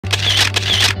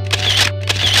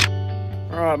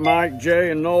right, Mike,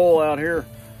 Jay, and Noel out here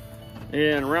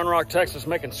in Round Rock, Texas,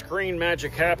 making screen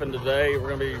magic happen today. We're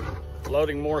gonna be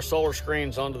loading more solar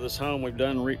screens onto this home we've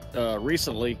done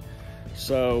recently.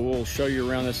 So we'll show you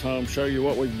around this home, show you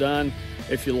what we've done.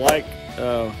 If you like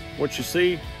what you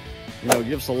see,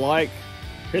 give us a like,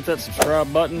 hit that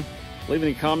subscribe button, leave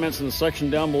any comments in the section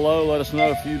down below. Let us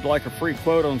know if you'd like a free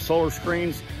quote on solar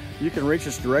screens. You can reach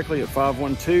us directly at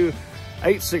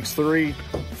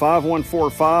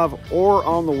 512-863-5145 or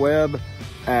on the web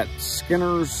at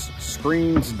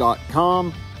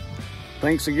skinnersscreens.com.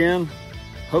 Thanks again.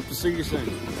 Hope to see you soon.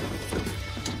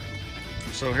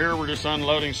 So here we're just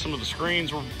unloading some of the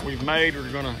screens we've made.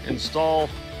 We're going to install,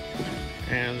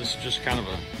 and this is just kind of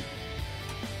a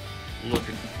look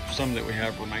at some that we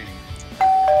have remaining.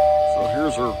 So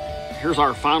here's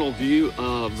our final view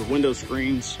of the window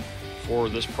screens for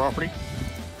this property.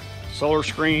 Solar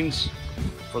screens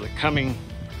for the coming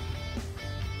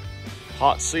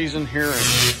hot season here in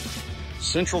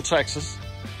Central Texas.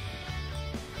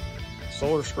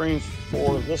 Solar screens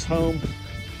for this home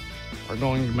are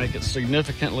going to make it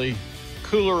significantly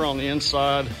cooler on the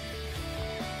inside.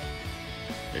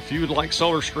 If you would like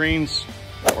solar screens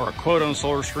or a quote on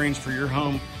solar screens for your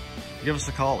home, give us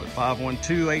a call at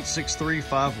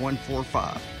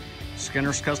 512-863-5145.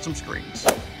 Skinner's Custom Screens.